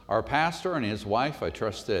our pastor and his wife. I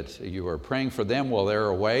trust that you are praying for them while they're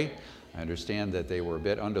away. I understand that they were a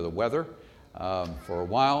bit under the weather for a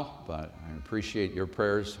while, but I appreciate your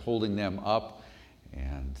prayers holding them up.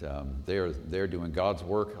 And they're doing God's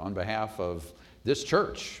work on behalf of this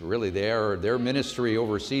church. Really, their ministry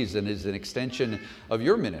overseas and is an extension of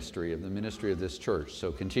your ministry, of the ministry of this church.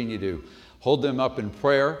 So continue to hold them up in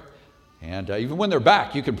prayer. And even when they're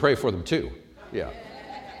back, you can pray for them too. Yeah,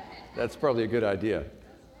 that's probably a good idea.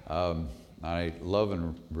 I love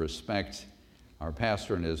and respect our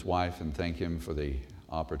pastor and his wife and thank him for the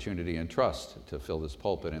opportunity and trust to fill this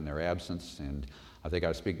pulpit in their absence. And I think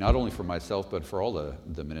I speak not only for myself, but for all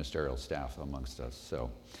the ministerial staff amongst us.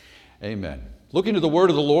 So, amen. Looking to the word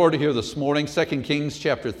of the Lord here this morning, 2 Kings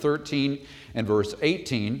chapter 13 and verse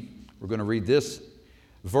 18. We're going to read this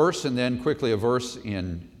verse and then quickly a verse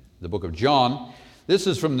in the book of John. This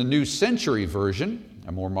is from the New Century Version,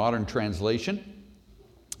 a more modern translation.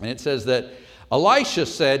 And it says that Elisha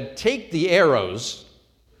said, "Take the arrows."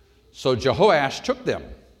 So Jehoash took them.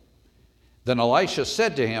 Then Elisha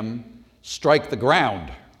said to him, "Strike the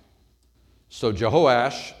ground." So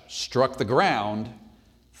Jehoash struck the ground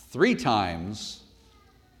 3 times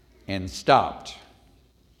and stopped.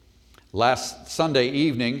 Last Sunday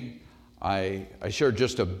evening, I shared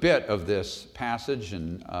just a bit of this passage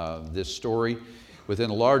and this story within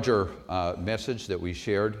a larger message that we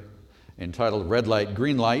shared entitled Red Light,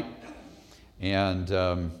 Green Light, and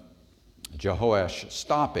Jehoash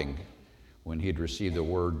stopping when he had received the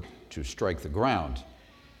word to strike the ground.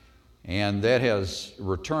 And that has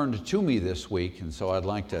returned to me this week, and so I'd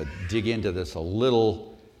like to dig into this a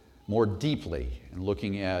little more deeply and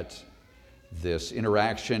looking at this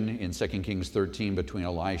interaction in 2 Kings 13 between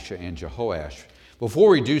Elisha and Jehoash. Before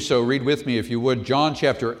we do so, read with me, if you would, John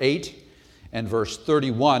chapter 8 and verse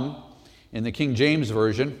 31 in the King James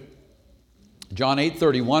Version. John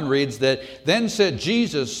 8:31 reads that, "Then said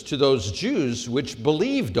Jesus to those Jews which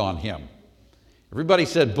believed on him." Everybody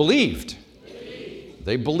said believed. Believed.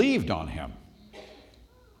 They believed on him.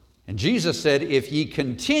 And Jesus said, "If ye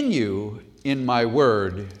continue in my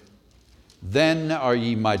word, then are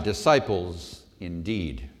ye my disciples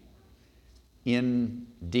indeed."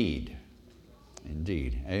 Indeed.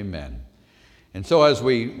 Indeed. Amen. And so as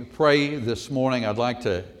we pray this morning, I'd like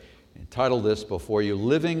to entitle this before you,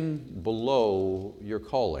 Living Below Your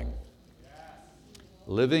Calling.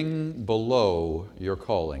 Living below your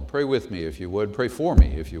calling. Pray with me if you would. Pray for me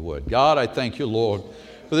if you would. God, I thank you, Lord,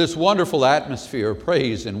 for this wonderful atmosphere of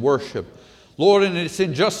praise and worship. Lord, and it's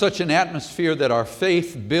in just such an atmosphere that our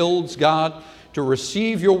faith builds, God, to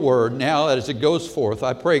receive your word now as it goes forth.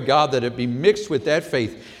 I pray, God, that it be mixed with that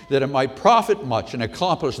faith, that it might profit much and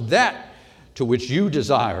accomplish that to which you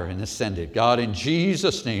desire and ascend it. God, in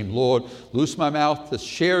Jesus' name, Lord, loose my mouth to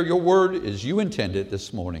share your word as you intended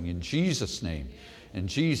this morning. In Jesus' name. In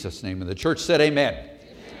Jesus' name. And the church said amen. Amen.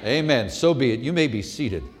 Amen. So be it. You may be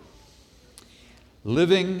seated.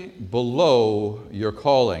 Living below your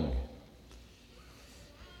calling.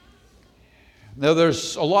 Now,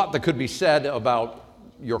 there's a lot that could be said about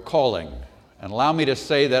your calling. And allow me to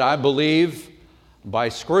say that I believe by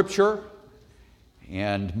Scripture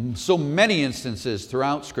and so many instances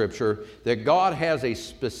throughout Scripture that God has a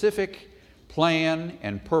specific plan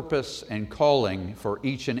and purpose and calling for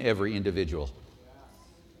each and every individual.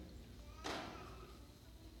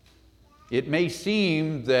 It may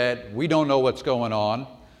seem that we don't know what's going on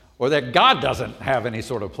or that God doesn't have any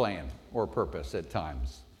sort of plan or purpose at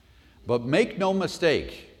times. But make no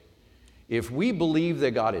mistake, if we believe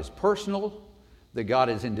that God is personal, that God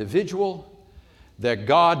is individual, that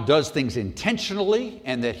God does things intentionally,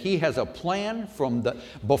 and that He has a plan from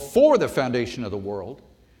before the foundation of the world,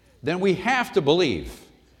 then we have to believe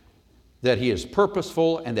that He is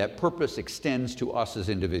purposeful and that purpose extends to us as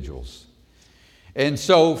individuals. And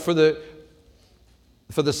so for the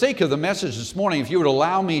sake of the message this morning, if you would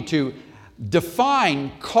allow me to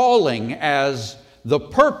define calling as the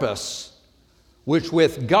purpose which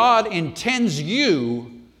with God intends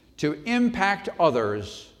you to impact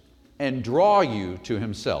others and draw you to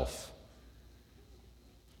Himself.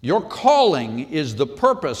 Your calling is the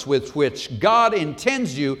purpose with which God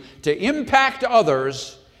intends you to impact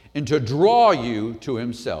others and to draw you to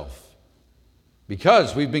Himself.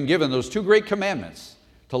 Because we've been given those 2 great commandments,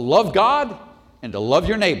 to love God and to love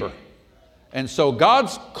your neighbor. And so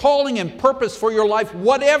God's calling and purpose for your life,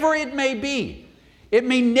 whatever it may be, it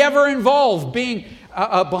may never involve being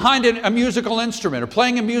behind a musical instrument or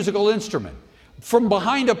playing a musical instrument from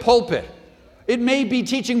behind a pulpit. It may be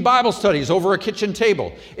teaching Bible studies over a kitchen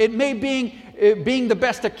table. It may be being the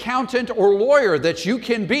best accountant or lawyer that you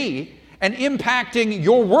can be and impacting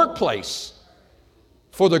your workplace.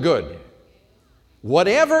 for the good.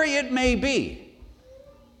 Whatever it may be,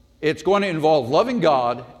 it's going to involve loving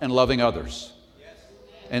God and loving others.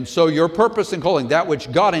 And so your purpose and calling, that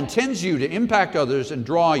which God intends you to impact others and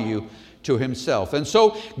draw you to himself. And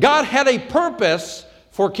so God had a purpose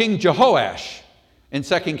for King Jehoash in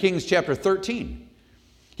 2 Kings chapter 13.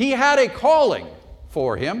 He had a calling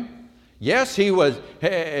for him. Yes, he was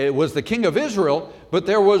the king of Israel, but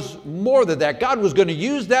there was more than that. God was going to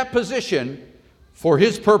use that position for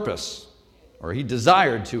his purpose, or he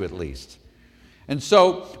desired to at least. And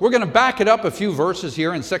so we're going to back it up a few verses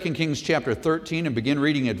here in 2 Kings chapter 13 and begin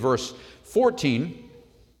reading at verse 14.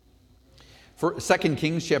 For 2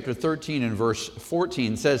 Kings chapter 13 and verse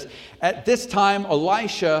 14 says, "At this time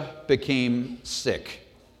Elisha became sick.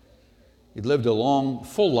 He'd lived a long,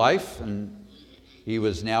 full life, and he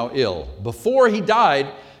was now ill. Before he died,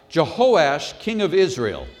 Jehoash, king of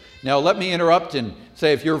Israel." Now let me interrupt and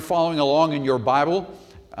say, if you're following along in your Bible,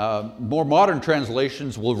 more modern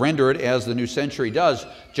translations will render it as the New Century does,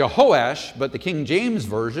 Jehoash, but the King James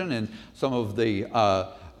Version and some of the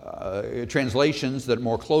translations that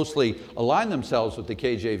more closely align themselves with the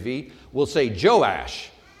KJV will say Joash.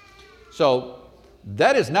 So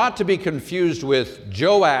that is not to be confused with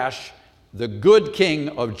Joash, the good king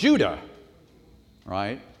of Judah,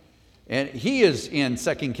 right? And he is in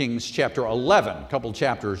 2 Kings chapter 11, a couple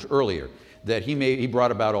chapters earlier, that he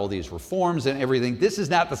brought about all these reforms and everything. This is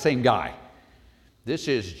not the same guy. This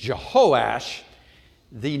is Jehoash,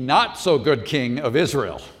 the not so good king of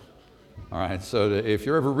Israel. All right, so if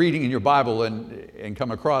you're ever reading in your Bible and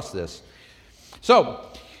come across this. So,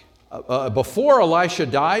 before Elisha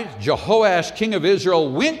died, Jehoash, king of Israel,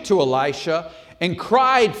 went to Elisha and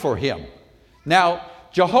cried for him. Now,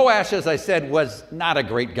 Jehoash, as I said, was not a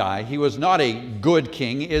great guy. He was not a good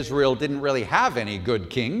king. Israel didn't really have any good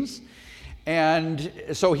kings. And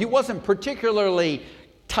so he wasn't particularly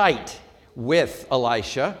tight with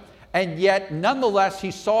Elisha. And yet, nonetheless,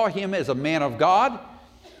 he saw him as a man of God,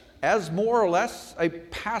 as more or less a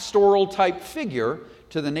pastoral type figure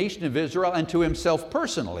to the nation of Israel and to himself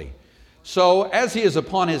personally. So as he is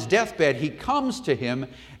upon his deathbed, he comes to him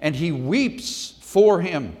and he weeps for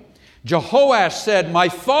him. Jehoash said, my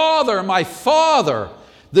father,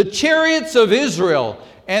 the chariots of Israel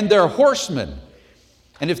and their horsemen."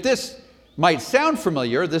 And if this might sound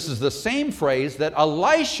familiar, this is the same phrase that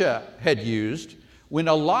Elisha had used when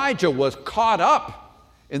Elijah was caught up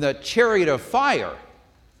in the chariot of fire.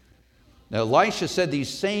 Now, Elisha said these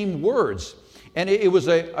same words, and it was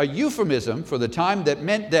a euphemism for the time that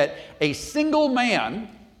meant that a single man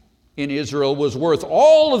in Israel was worth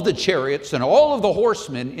all of the chariots and all of the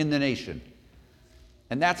horsemen in the nation.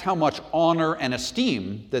 And that's how much honor and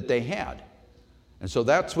esteem that they had. And so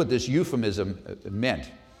that's what this euphemism meant.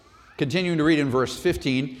 Continuing to read in verse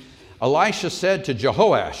 15, Elisha said to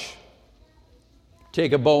Jehoash,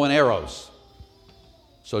 "Take a bow and arrows."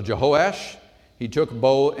 So Jehoash, he took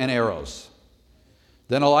bow and arrows.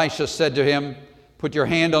 Then Elisha said to him, "Put your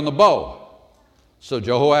hand on the bow." So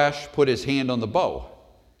Jehoash put his hand on the bow.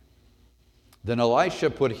 Then Elisha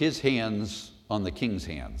put his hands on the king's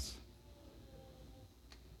hands.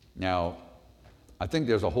 Now, I think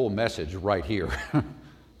there's a whole message right here.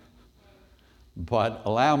 But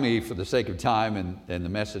allow me, for the sake of time and the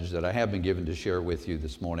message that I have been given to share with you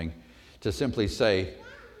this morning, to simply say,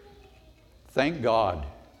 thank God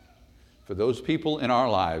for those people in our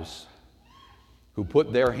lives who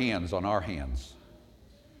put their hands on our hands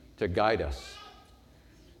to guide us,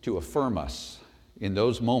 to affirm us in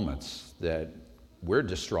those moments that we're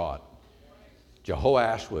distraught.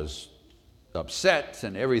 Jehoash was upset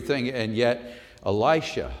and everything, and yet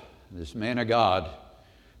Elisha, this man of God,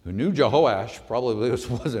 who knew Jehoash probably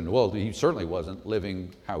he certainly wasn't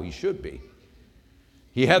living how he should be.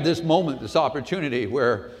 He had this moment, this opportunity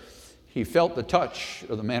where he felt the touch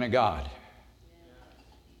of the man of God,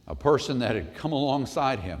 a person that had come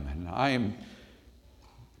alongside him. And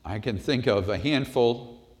I can think of a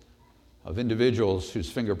handful of individuals whose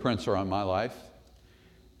fingerprints are on my life,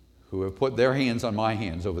 who have put their hands on my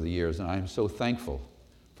hands over the years, and I am so thankful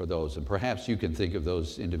for those. And perhaps you can think of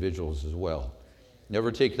those individuals as well. Never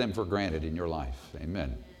take them for granted in your life.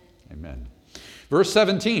 Amen. Amen. Verse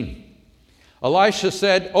 17. Elisha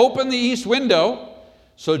said, "Open the east window."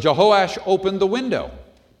 So Jehoash opened the window.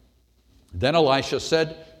 Then Elisha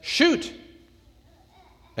said, "Shoot."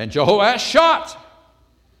 And Jehoash shot.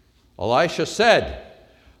 Elisha said,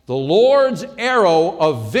 "The Lord's arrow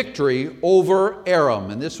of victory over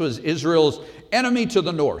Aram." And this was Israel's enemy to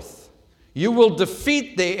the north. "You will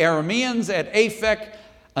defeat the Arameans at Aphek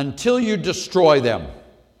until you destroy them."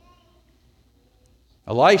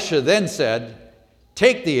 Elisha then said,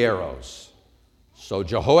 "Take the arrows." So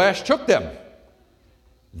Jehoash took them.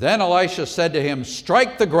 Then Elisha said to him,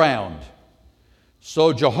 strike the ground.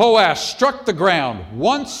 So Jehoash struck the ground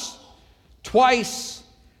once, twice,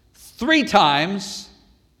 3 times,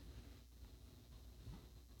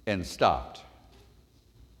 and stopped.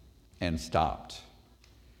 And stopped.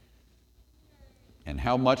 And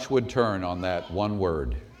how much would turn on that one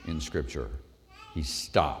word in Scripture? He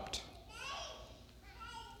stopped.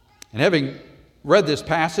 And having read this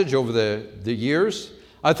passage over the years,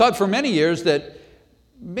 I thought for many years that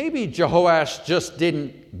maybe Jehoash just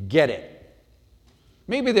didn't get it.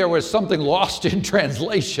 Maybe there was something lost in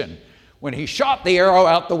translation when he shot the arrow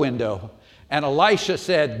out the window and Elisha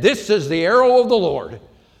said, this is the arrow of the Lord,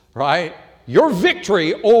 right? Your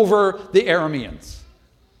victory over the Arameans.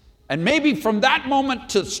 And maybe from that moment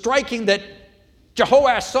to striking that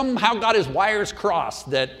Jehoash somehow got his wires crossed,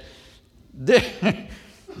 that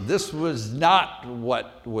this was not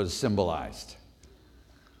what was symbolized.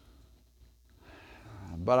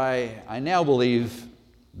 But I now believe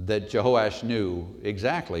that Jehoash knew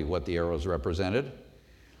exactly what the arrows represented.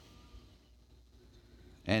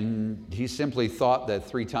 And he simply thought that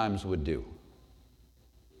 3 times would do.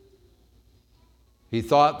 He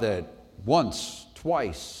thought that once,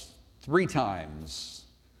 twice, 3 times,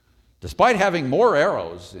 despite having more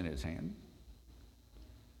arrows in his hand,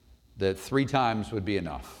 that 3 times would be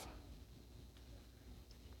enough.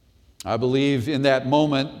 I believe in that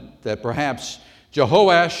moment that perhaps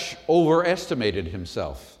Jehoash overestimated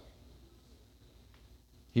himself.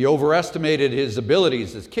 He overestimated his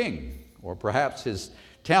abilities as king, or perhaps his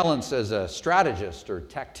talents as a strategist or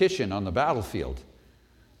tactician on the battlefield,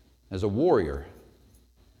 as a warrior.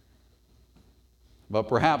 But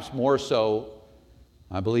perhaps more so,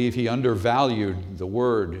 I believe he undervalued the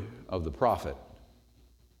word of the prophet,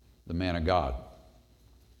 the man of God.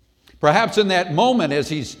 Perhaps in that moment, as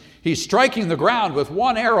he's striking the ground with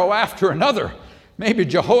one arrow after another, maybe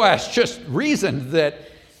Jehoash just reasoned that,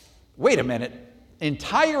 wait a minute,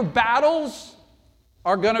 entire battles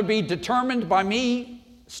are going to be determined by me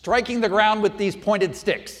striking the ground with these pointed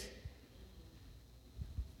sticks.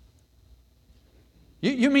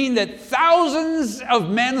 You mean that thousands of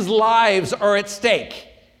men's lives are at stake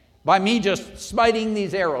by me just smiting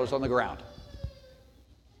these arrows on the ground?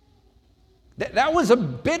 That was a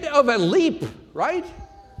bit of a leap, right?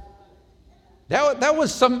 That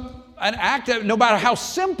was an act of, no matter how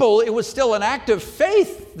simple, it was still an act of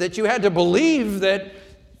faith that you had to believe that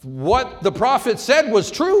what the prophet said was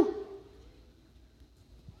true.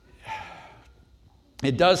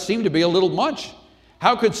 It does seem to be a little much.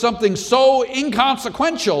 How could something so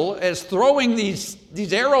inconsequential as throwing these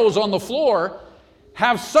arrows on the floor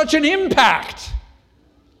have such an impact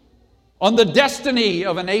on the destiny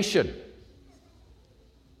of a nation?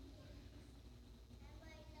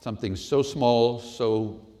 Something so small,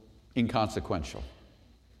 so inconsequential.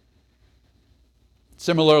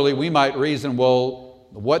 Similarly, we might reason, well,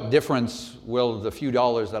 what difference will the few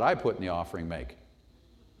dollars that I put in the offering make?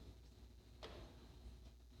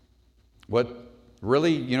 What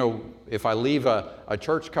really, if I leave a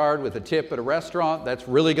church card with a tip at a restaurant, that's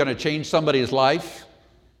really going to change somebody's life?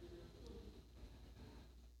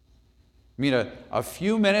 I mean, a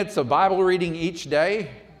few minutes of Bible reading each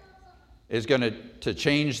day is going to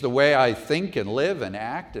change the way I think and live and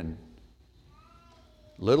act, and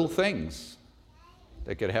little things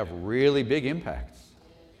that could have really big impacts.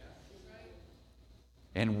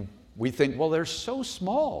 And we think, well, they're so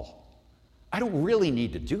small. I don't really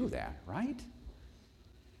need to do that, right?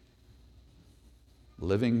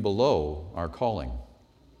 Living below our calling.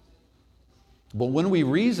 But when we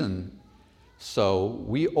reason so,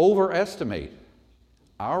 we overestimate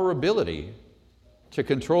our ability to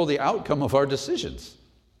control the outcome of our decisions,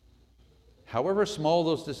 however small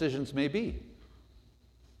those decisions may be.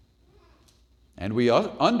 And we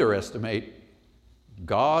underestimate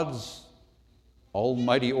God's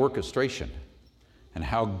almighty orchestration and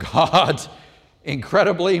how God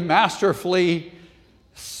incredibly, masterfully,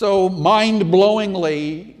 so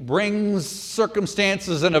mind-blowingly brings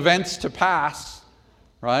circumstances and events to pass,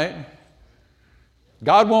 right?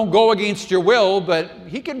 God won't go against your will, but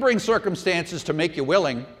He can bring circumstances to make you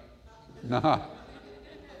willing.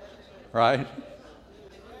 Right?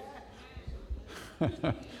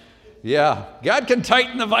 Yeah, God can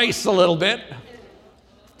tighten the vise a little bit.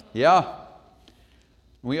 Yeah.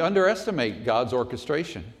 We underestimate God's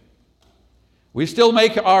orchestration. We still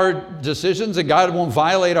make our decisions, and God won't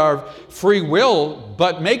violate our free will,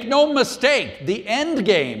 but make no mistake, the end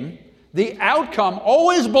game, the outcome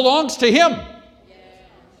always belongs to Him.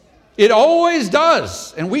 It always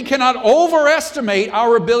does. And we cannot overestimate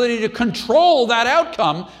our ability to control that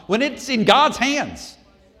outcome when it's in God's hands.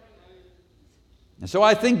 And so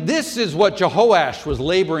I think this is what Jehoash was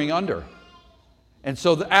laboring under. And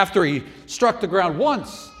so after he struck the ground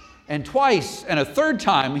once and twice and a third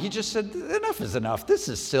time, he just said, enough is enough. This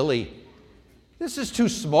is silly. This is too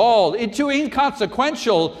small, too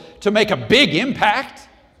inconsequential to make a big impact.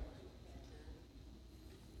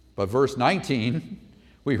 But verse 19,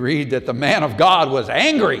 we read that the man of God was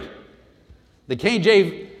angry. The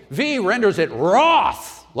KJV renders it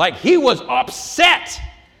wroth, like he was upset.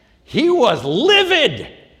 He was livid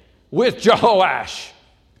with Jehoash.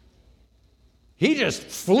 He just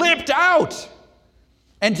flipped out.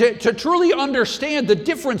 And to truly understand the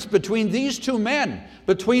difference between these two men,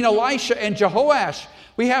 between Elisha and Jehoash,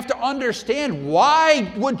 we have to understand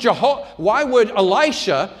why would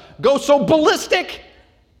Elisha go so ballistic?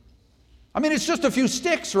 I mean, it's just a few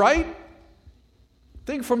sticks, right?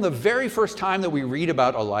 Think from the very first time that we read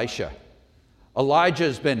about Elisha. Elijah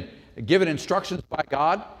has been given instructions by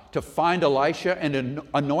God to find Elisha and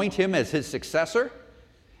anoint him as his successor.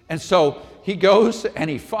 And so he goes and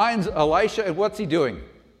he finds Elisha, and what's he doing?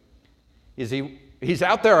 He's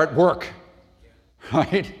out there at work,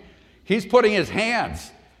 right? He's putting his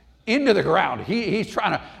hands into the ground. He's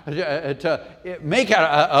trying to make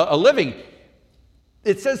a living.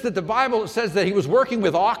 It says that the Bible says that he was working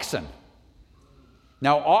with oxen.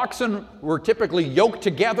 Now, oxen were typically yoked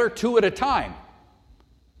together 2 at a time.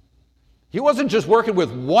 He wasn't just working with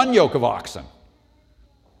 1 yoke of oxen,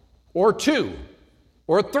 or 2,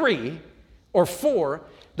 or 3, or 4.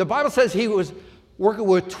 The Bible says he was working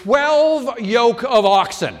with 12 yoke of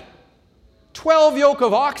oxen. 12 yoke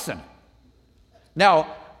of oxen.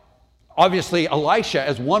 Now, obviously, Elisha,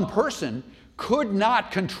 as one person, could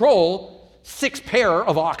not control 6 pair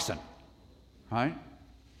of oxen, right?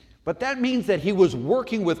 But that means that he was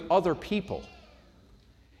working with other people.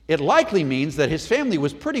 It likely means that his family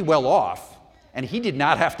was pretty well off, and he did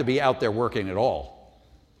not have to be out there working at all,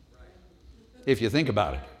 if you think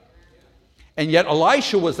about it. And yet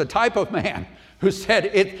Elisha was the type of man who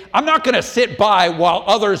said, I'm not going to sit by while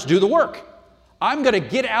others do the work. I'm going to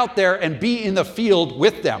get out there and be in the field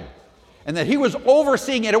with them. And that he was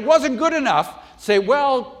overseeing it. It wasn't good enough to say,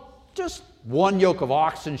 well, just 1 yoke of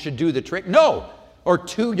oxen should do the trick. No. Or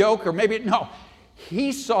 2 yoke, or maybe, no.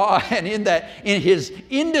 He saw, and in his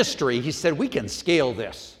industry, he said, we can scale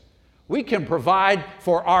this. We can provide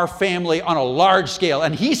for our family on a large scale.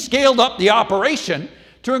 And he scaled up the operation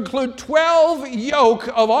to include 12 yoke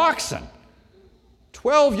of oxen.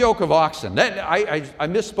 12 yoke of oxen. I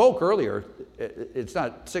misspoke earlier. It's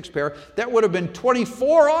not 6 pair. That would have been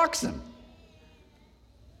 24 oxen.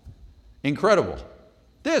 Incredible.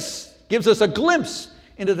 This gives us a glimpse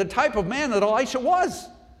into the type of man that Elisha was.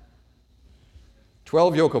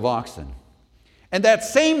 12 yoke of oxen. And that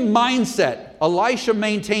same mindset Elisha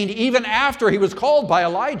maintained even after he was called by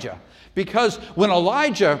Elijah. Because when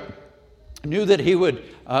Elijah knew that he would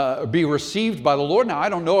be received by the Lord, now I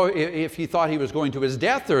don't know if he thought he was going to his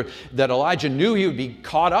death, or that Elijah knew he would be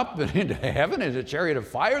caught up into heaven in a chariot of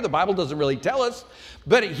fire. The Bible doesn't really tell us.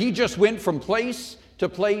 But he just went from place to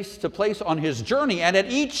place to place on his journey. And at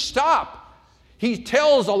each stop, he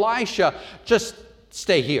tells Elisha, just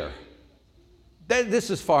stay here. This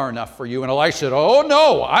is far enough for you. And Elisha said, oh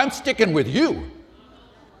no, I'm sticking with you.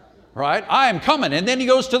 Right? I am coming. And then he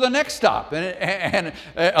goes to the next stop. And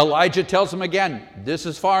Elijah tells him again, this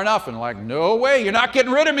is far enough. And like, no way, you're not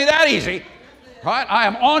getting rid of me that easy. Right? I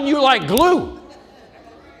am on you like glue.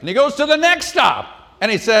 And he goes to the next stop.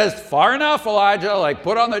 And he says, far enough, Elijah, like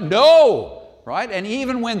put on the, no. Right? And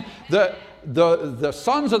even when the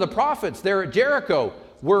sons of the prophets there at Jericho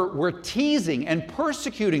were teasing and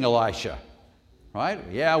persecuting Elisha. Right?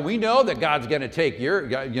 Yeah, we know that God's going to take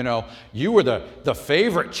you were the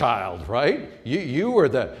favorite child, right? You were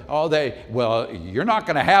you're not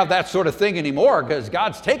going to have that sort of thing anymore because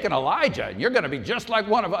God's taken Elijah and you're going to be just like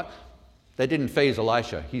one of us. That didn't faze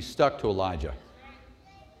Elisha. He stuck to Elijah.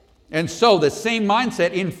 And so the same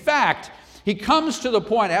mindset, in fact, he comes to the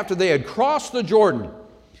point after they had crossed the Jordan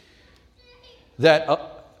that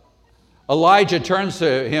Elijah turns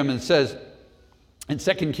to him and says in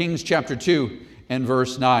 2 Kings chapter 2, and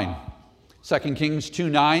verse 9. 2 Kings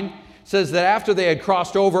 2:9 says that after they had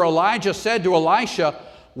crossed over, Elijah said to Elisha,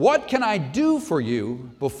 what can I do for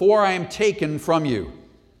you before I am taken from you?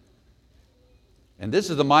 And this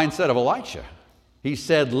is the mindset of Elisha. He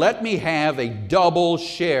said, let me have a double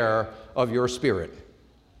share of your spirit.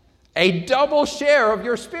 A double share of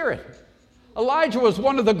your spirit. Elijah was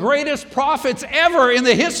one of the greatest prophets ever in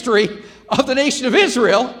the history of the nation of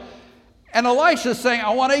Israel. And Elisha's saying,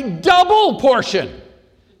 I want a double portion.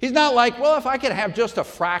 He's not like, well, if I could have just a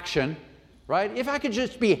fraction, right? If I could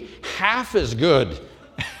just be half as good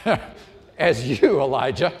as you,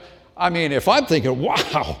 Elijah. I mean, if I'm thinking,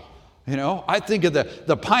 wow, I think of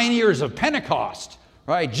the pioneers of Pentecost,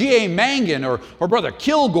 right? G.A. Mangan or Brother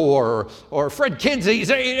Kilgore or Fred Kinsey,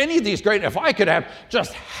 any of these great, if I could have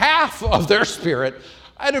just half of their spirit,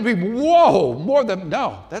 I'd be, whoa, more than,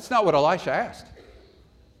 no, that's not what Elisha asked.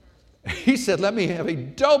 He said, let me have a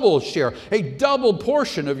double share, a double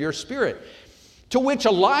portion of your spirit. To which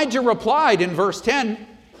Elijah replied in verse 10,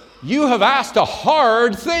 you have asked a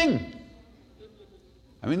hard thing.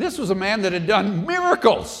 I mean, this was a man that had done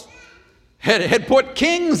miracles, had put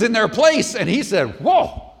kings in their place, and he said,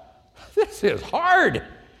 whoa, this is hard.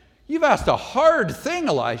 You've asked a hard thing,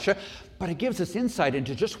 Elisha. But it gives us insight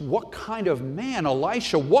into just what kind of man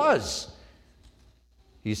Elisha was.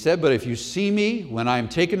 He said, but if you see me when I am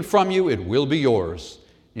taken from you, it will be yours.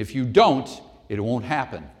 If you don't, it won't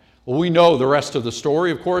happen. Well, we know the rest of the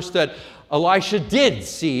story, of course, that Elisha did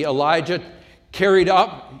see Elijah carried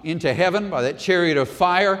up into heaven by that chariot of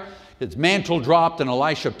fire. His mantle dropped, and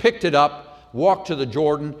Elisha picked it up, walked to the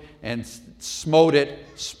Jordan, and smote it,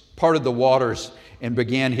 parted the waters, and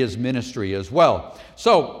began his ministry as well.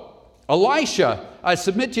 So, Elisha, I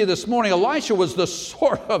submit to you this morning, Elisha was the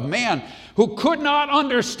sort of man who could not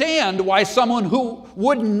understand why someone who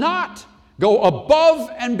would not go above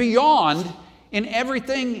and beyond in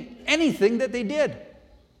anything that they did.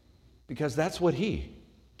 Because that's what he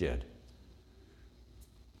did.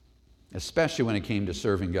 Especially when it came to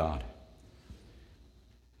serving God.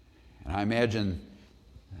 And I imagine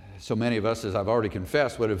so many of us, as I've already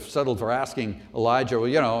confessed, would have settled for asking Elijah,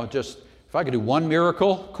 well, just if I could do one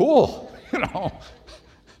miracle, cool.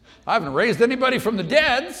 I haven't raised anybody from the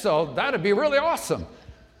dead, so that'd be really awesome.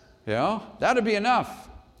 That'd be enough.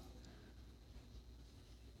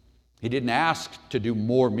 He didn't ask to do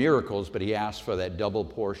more miracles, but he asked for that double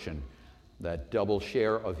portion, that double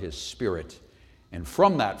share of his spirit. And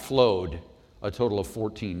from that flowed a total of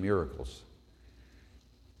 14 miracles.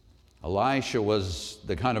 Elisha was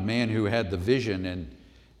the kind of man who had the vision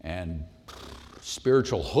and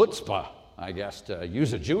spiritual chutzpah, I guess, to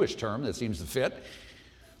use a Jewish term that seems to fit.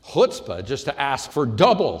 Chutzpah, just to ask for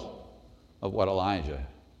double of what Elijah.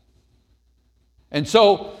 And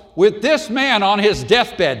so, with this man on his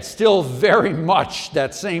deathbed, still very much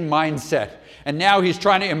that same mindset. And now he's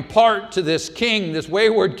trying to impart to this king, this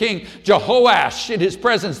wayward king, Jehoash, in his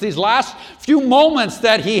presence, these last few moments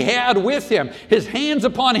that he had with him, his hands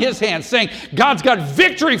upon his hands, saying, God's got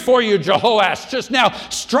victory for you, Jehoash. Just now,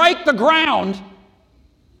 strike the ground.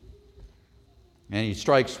 And he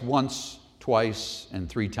strikes once, twice, and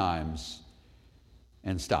 3 times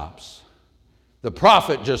and stops. The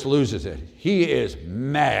prophet just loses it. He is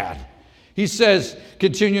mad. He says,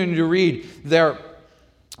 continuing to read there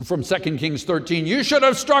from 2 Kings 13, you should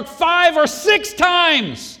have struck 5 or 6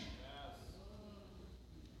 times.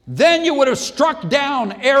 Then you would have struck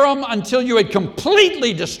down Aram until you had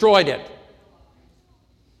completely destroyed it.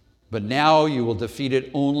 But now you will defeat it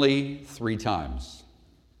only 3 times.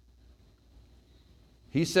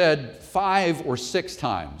 He said 5 or 6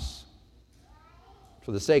 times.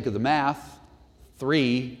 For the sake of the math,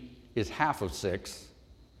 3 is half of 6.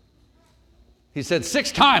 He said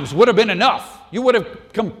 6 times would have been enough. You would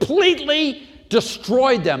have completely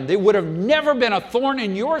destroyed them. They would have never been a thorn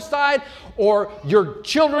in your side or your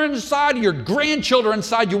children's side, your grandchildren's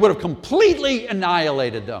side. You would have completely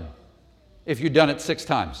annihilated them if you'd done it 6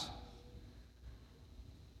 times.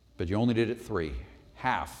 But you only did it 3,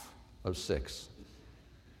 half of 6.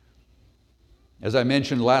 As I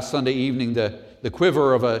mentioned last Sunday evening, the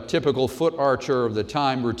quiver of a typical foot archer of the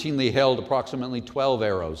time routinely held approximately 12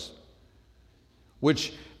 arrows,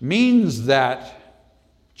 which means that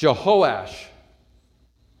Jehoash,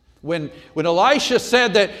 when Elisha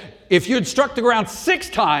said that if you'd struck the ground 6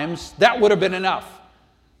 times, that would have been enough.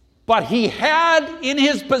 But he had in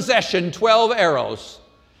his possession 12 arrows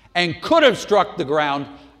and could have struck the ground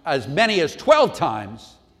as many as 12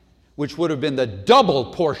 times, which would have been the double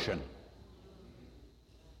portion.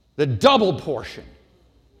 The double portion.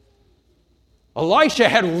 Elisha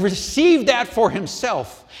had received that for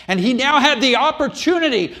himself, and he now had the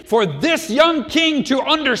opportunity for this young king to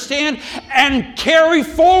understand and carry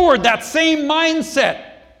forward that same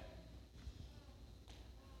mindset.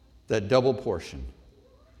 That double portion.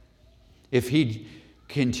 If he'd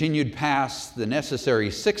continued past the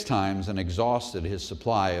necessary 6 times and exhausted his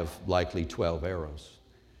supply of likely 12 arrows.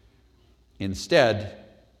 Instead,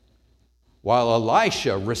 while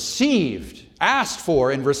Elisha asked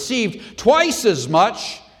for and received twice as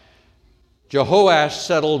much, Jehoash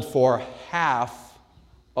settled for half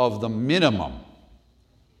of the minimum.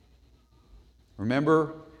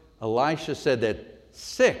 Remember, Elisha said that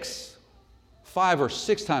 5 or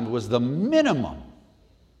 6 times was the minimum.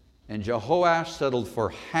 And Jehoash settled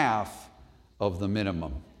for half of the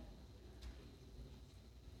minimum.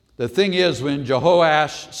 The thing is, when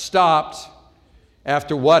Jehoash stopped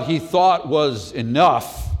after what he thought was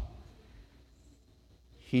enough,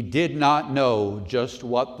 he did not know just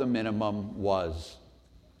what the minimum was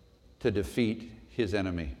to defeat his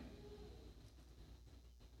enemy.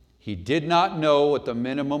 He did not know what the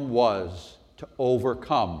minimum was to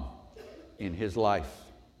overcome in his life.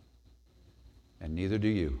 And neither do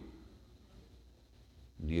you.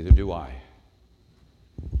 Neither do I.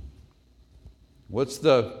 What's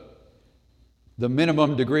the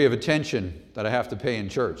minimum degree of attention that I have to pay in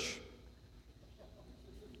church?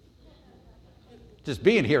 Just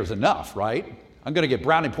being here is enough, right? I'm going to get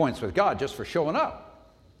brownie points with God just for showing up.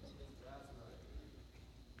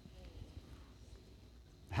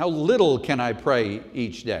 How little can I pray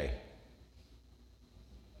each day?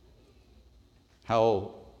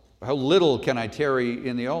 How little can I tarry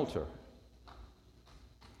in the altar?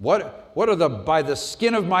 What are the by the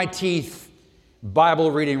skin of my teeth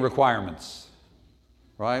Bible reading requirements?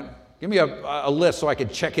 Right? Give me a list so I can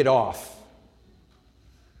check it off.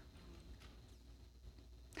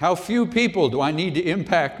 How few people do I need to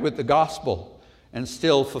impact with the gospel and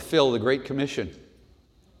still fulfill the Great Commission?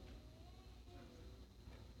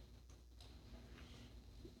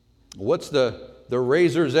 What's the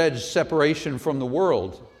razor's edge separation from the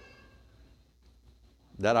world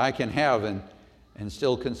that I can have and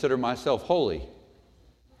still consider myself holy?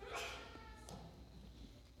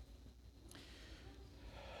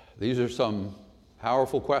 These are some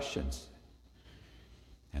powerful questions.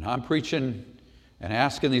 And I'm preaching and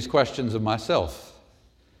asking these questions of myself,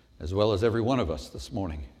 as well as every one of us this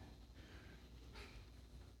morning.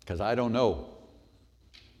 Because I don't know.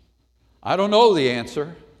 I don't know the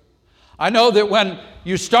answer. I know that when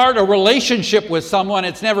you start a relationship with someone,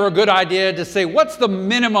 it's never a good idea to say, what's the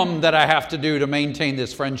minimum that I have to do to maintain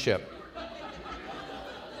this friendship?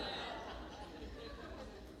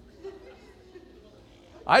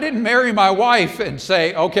 I didn't marry my wife and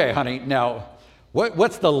say, okay, honey, now,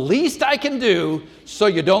 what's the least I can do so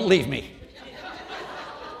you don't leave me?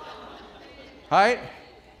 Right?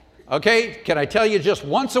 Okay, can I tell you just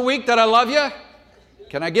once a week that I love you?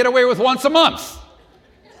 Can I get away with once a month?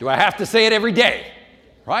 Do I have to say it every day?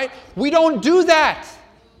 Right? We don't do that.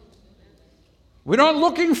 We're not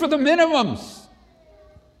looking for the minimums.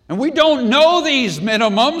 And we don't know these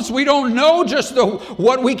minimums. We don't know just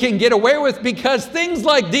what we can get away with, because things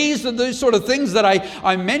like these are the sort of things that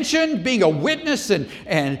I mentioned, being a witness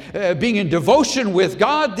and being in devotion with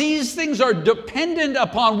God, these things are dependent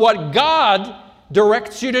upon what God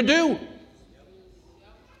directs you to do.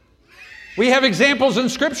 We have examples in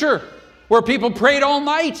Scripture where people prayed all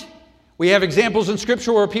night. We have examples in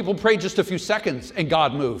Scripture where people prayed just a few seconds and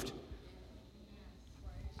God moved.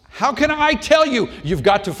 How can I tell you you've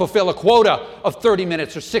got to fulfill a quota of 30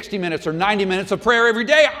 minutes or 60 minutes or 90 minutes of prayer every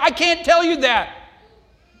day? I can't tell you that.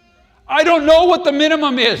 I don't know what the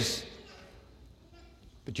minimum is.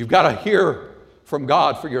 But you've got to hear from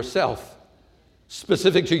God for yourself,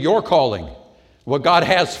 specific to your calling, what God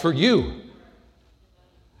has for you.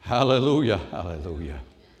 Hallelujah, hallelujah.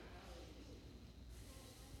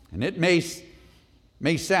 And it may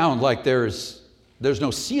sound like there's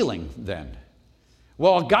no ceiling then.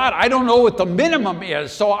 Well, God, I don't know what the minimum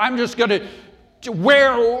is, so I'm just going to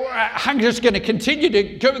continue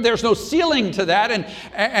to, there's no ceiling to that,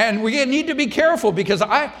 and we need to be careful, because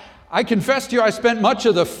I confess to you, I spent much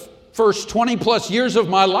of the first 20 plus years of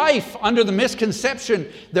my life under the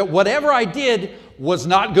misconception that whatever I did was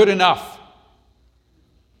not good enough.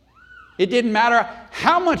 It didn't matter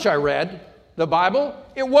how much I read the Bible,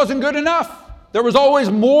 it wasn't good enough. There was always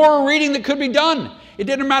more reading that could be done. It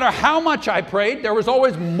didn't matter how much I prayed, there was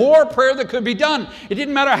always more prayer that could be done. It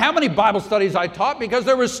didn't matter how many Bible studies I taught, because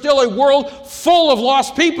there was still a world full of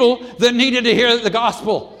lost people that needed to hear the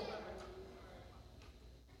gospel.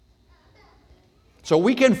 So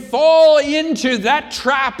we can fall into that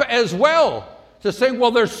trap as well, to say,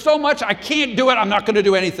 well, there's so much, I can't do it, I'm not going to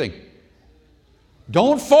do anything.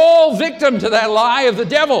 Don't fall victim to that lie of the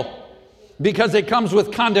devil, because it comes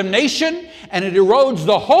with condemnation and it erodes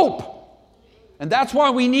the hope. And that's why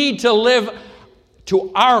we need to live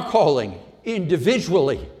to our calling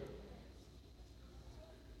individually.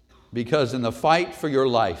 Because in the fight for your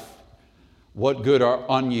life, what good are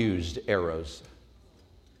unused arrows?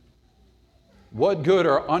 What good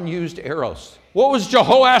are unused arrows? What was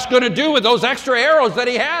Jehoash going to do with those extra arrows that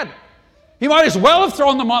he had? He might as well have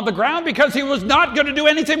thrown them on the ground because he was not going to do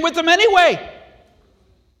anything with them anyway.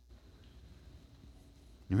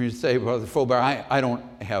 You say, Brother Faubert, I don't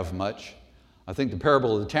have much. I think the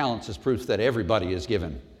parable of the talents is proof that everybody is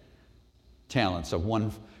given talents of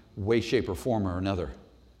one way, shape, or form or another.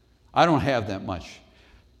 I don't have that much.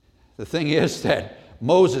 The thing is that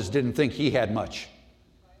Moses didn't think he had much.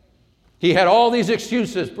 He had all these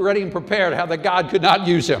excuses ready and prepared how that God could not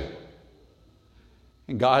use him.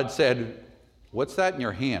 And God said, "What's that in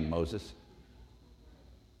your hand, Moses?"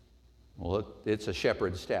 "Well, it's a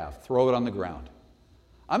shepherd's staff. Throw it on the ground."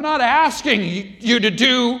 I'm not asking you to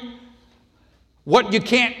do what you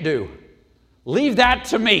can't do. Leave that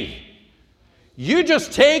to me. You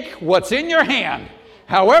just take what's in your hand,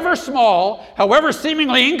 however small, however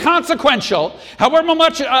seemingly inconsequential, however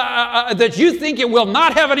much that you think it will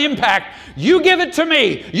not have an impact, you give it to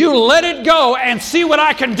me. You let it go and see what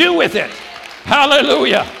I can do with it.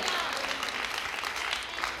 Hallelujah.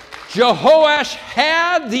 Jehoash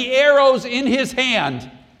had the arrows in his hand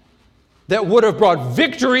that would have brought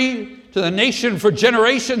victory to the nation for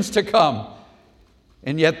generations to come,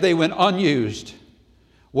 and yet they went unused.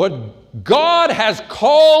 What God has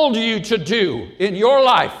called you to do in your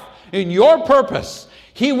life, in your purpose,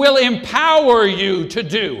 He will empower you to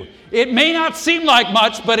do. It may not seem like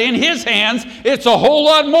much, but in His hands, it's a whole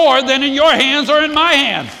lot more than in your hands or in my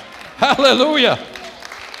hands. Hallelujah.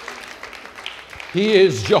 He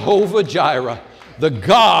is Jehovah Jireh, the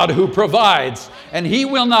God who provides. And He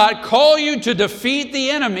will not call you to defeat the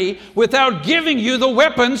enemy without giving you the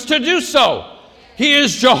weapons to do so. He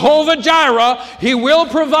is Jehovah Jireh. He will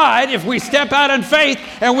provide if we step out in faith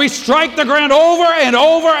and we strike the ground over and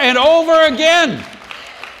over and over again.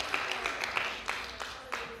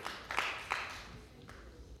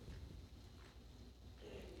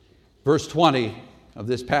 Verse 20 of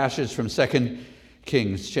this passage from 2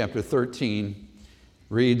 Kings chapter 13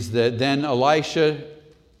 reads that then Elisha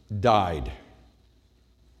died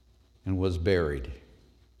and was buried.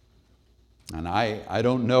 And I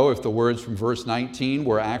don't know if the words from verse 19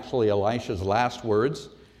 were actually Elisha's last words.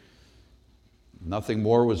 Nothing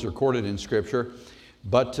more was recorded in Scripture.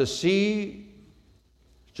 But to see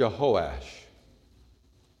Jehoash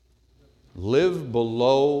live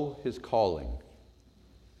below his calling,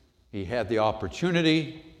 he had the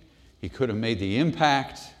opportunity, he could have made the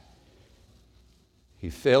impact, he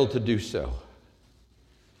failed to do so.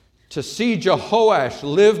 To see Jehoash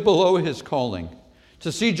live below his calling,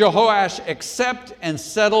 to see Jehoash accept and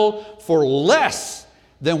settle for less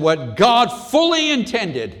than what God fully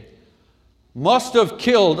intended, must have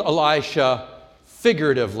killed Elisha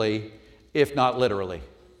figuratively, if not literally.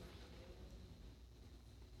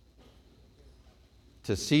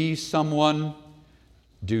 To see someone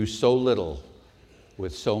do so little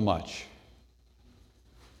with so much.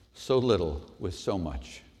 So little with so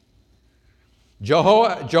much.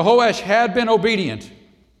 Jehoash had been obedient.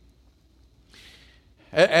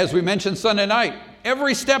 As we mentioned Sunday night,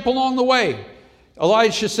 every step along the way,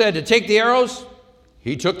 Elisha said to take the arrows,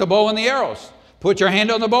 he took the bow and the arrows. Put your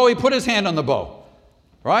hand on the bow, he put his hand on the bow.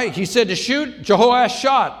 Right? He said to shoot, Jehoash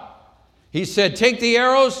shot. He said take the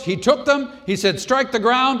arrows, he took them. He said strike the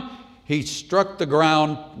ground, he struck the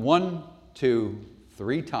ground 1, 2,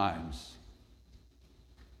 3 times.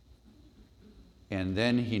 And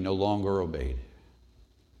then he no longer obeyed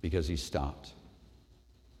because he stopped.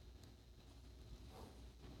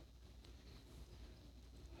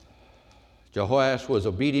 Jehoash was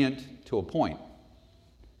obedient to a point.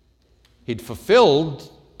 He'd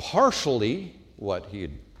fulfilled partially what he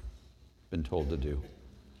had been told to do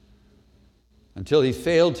until he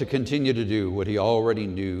failed to continue to do what he already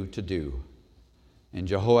knew to do. And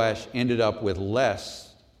Jehoash ended up with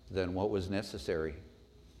less than what was necessary.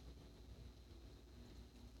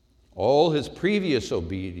 All his previous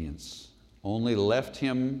obedience only left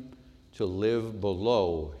him to live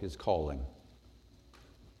below his calling.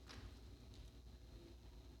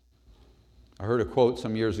 I heard a quote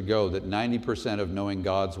some years ago that 90% of knowing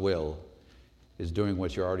God's will is doing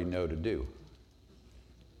what you already know to do.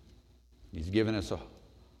 He's given us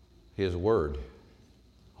His Word,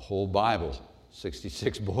 a whole Bible,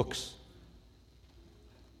 66 books.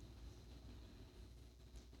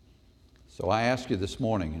 So I ask you this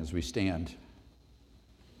morning as we stand,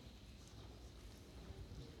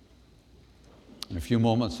 in a few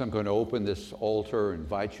moments I'm going to open this altar and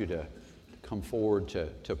invite you to come forward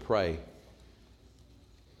to pray.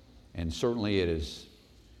 And certainly it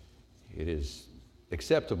is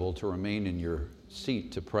acceptable to remain in your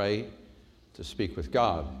seat to pray, to speak with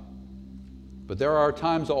God. But there are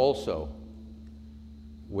times also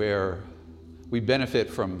where we benefit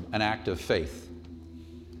from an act of faith.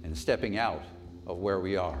 And and stepping out of where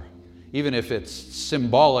we are. Even if it's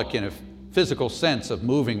symbolic in a physical sense of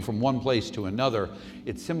moving from one place to another,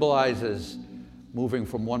 it symbolizes moving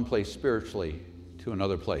from one place spiritually to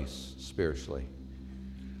another place spiritually.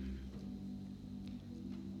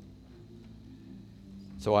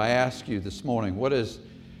 So I ask you this morning, what has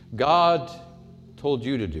God told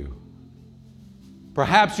you to do?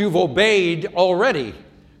 Perhaps you've obeyed already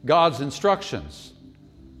God's instructions.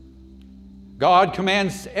 God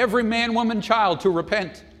commands every man, woman, child to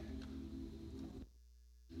repent.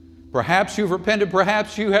 Perhaps you've repented,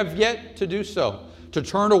 perhaps you have yet to do so, to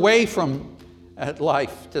turn away from that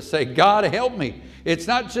life, to say, God, help me. It's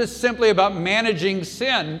not just simply about managing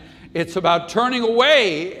sin, it's about turning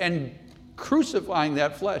away and crucifying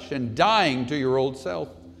that flesh and dying to your old self.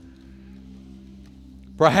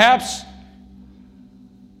 Perhaps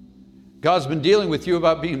God's been dealing with you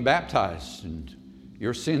about being baptized and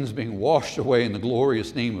your sins being washed away in the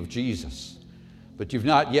glorious name of Jesus, but you've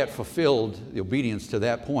not yet fulfilled the obedience to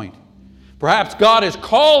that point. Perhaps God is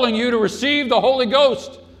calling you to receive the Holy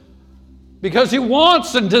Ghost because He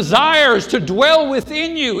wants and desires to dwell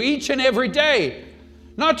within you each and every day.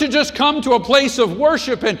 Not to just come to a place of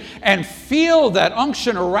worship and feel that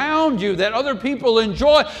unction around you that other people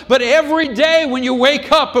enjoy, but every day when you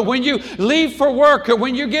wake up and when you leave for work and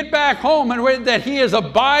when you get back home, and that He is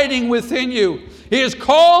abiding within you. He is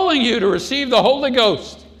calling you to receive the Holy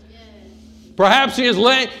Ghost. Perhaps He is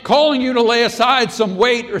calling you to lay aside some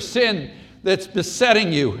weight or sin that's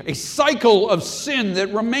besetting you, a cycle of sin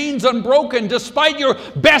that remains unbroken despite your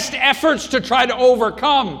best efforts to try to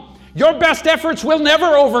overcome. Your best efforts will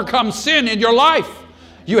never overcome sin in your life.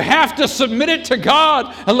 You have to submit it to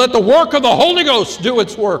God and let the work of the Holy Ghost do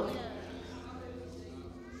its work.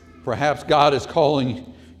 Perhaps God is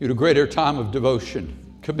calling you to greater time of devotion,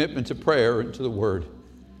 commitment to prayer and to the Word.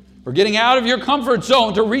 Or getting out of your comfort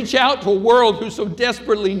zone to reach out to a world who so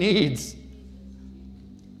desperately needs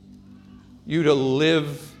you to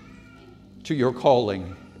live to your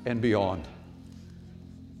calling and beyond.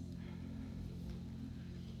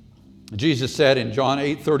 Jesus said in John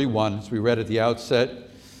 8:31, as we read at the outset,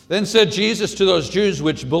 then said Jesus to those Jews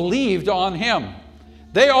which believed on Him.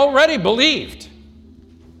 They already believed.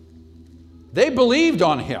 They believed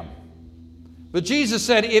on Him. But Jesus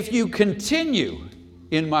said, if you continue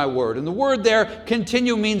in my word, and the word there,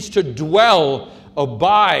 continue, means to dwell,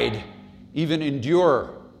 abide, even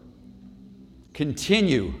endure.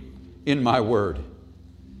 Continue in my word.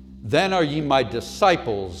 Then are ye my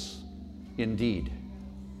disciples indeed.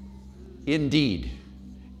 Indeed.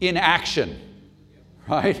 In action.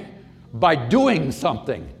 Right? By doing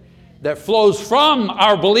something that flows from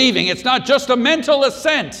our believing. It's not just a mental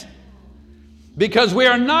assent. Because we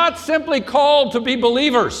are not simply called to be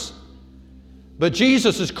believers, but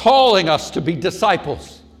Jesus is calling us to be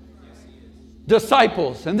disciples.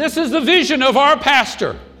 Disciples. And this is the vision of our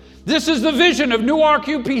pastor. This is the vision of Newark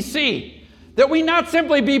UPC. That we not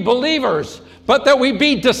simply be believers, but that we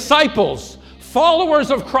be disciples, followers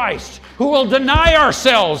of Christ, who will deny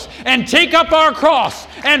ourselves and take up our cross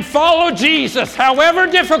and follow Jesus, however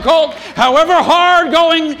difficult, however hard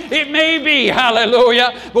going it may be.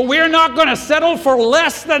 Hallelujah. But we're not going to settle for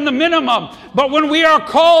less than the minimum. But when we are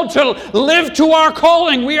called to live to our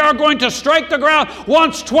calling, we are going to strike the ground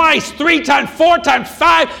once, twice, 3 times, 4 times,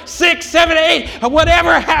 5, 6, 7, 8, and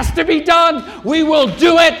whatever has to be done, we will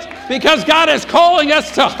do it because God is calling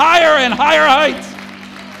us to higher and higher heights.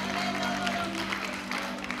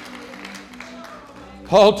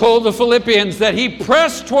 Paul told the Philippians that he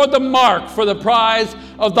pressed toward the mark for the prize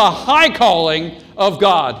of the high calling of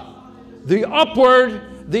God. The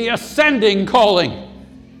upward, the ascending calling.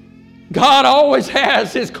 God always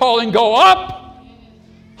has His calling go up,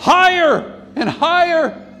 higher and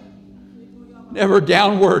higher, never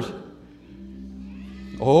downward.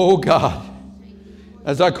 Oh God,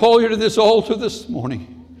 as I call you to this altar this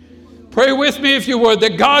morning, pray with me if you would,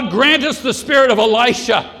 that God grant us the spirit of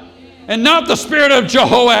Elisha, and not the spirit of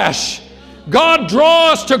Jehoash. God,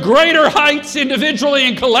 draw us to greater heights individually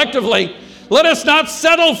and collectively. Let us not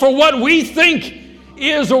settle for what we think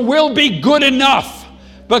is or will be good enough.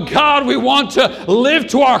 But God, we want to live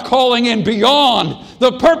to our calling and beyond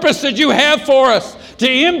the purpose that you have for us, to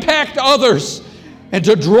impact others and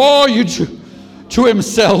to draw you to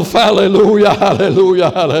Himself. Hallelujah,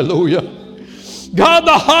 hallelujah, hallelujah. God,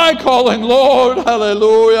 the high calling, Lord,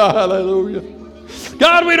 hallelujah, hallelujah.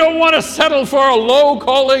 God, we don't want to settle for a low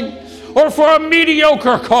calling or for a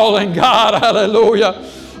mediocre calling, God, hallelujah.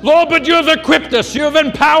 Lord, but you have equipped us, you have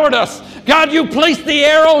empowered us. God, you placed the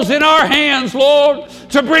arrows in our hands, Lord,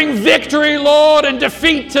 to bring victory, Lord, and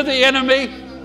defeat to the enemy.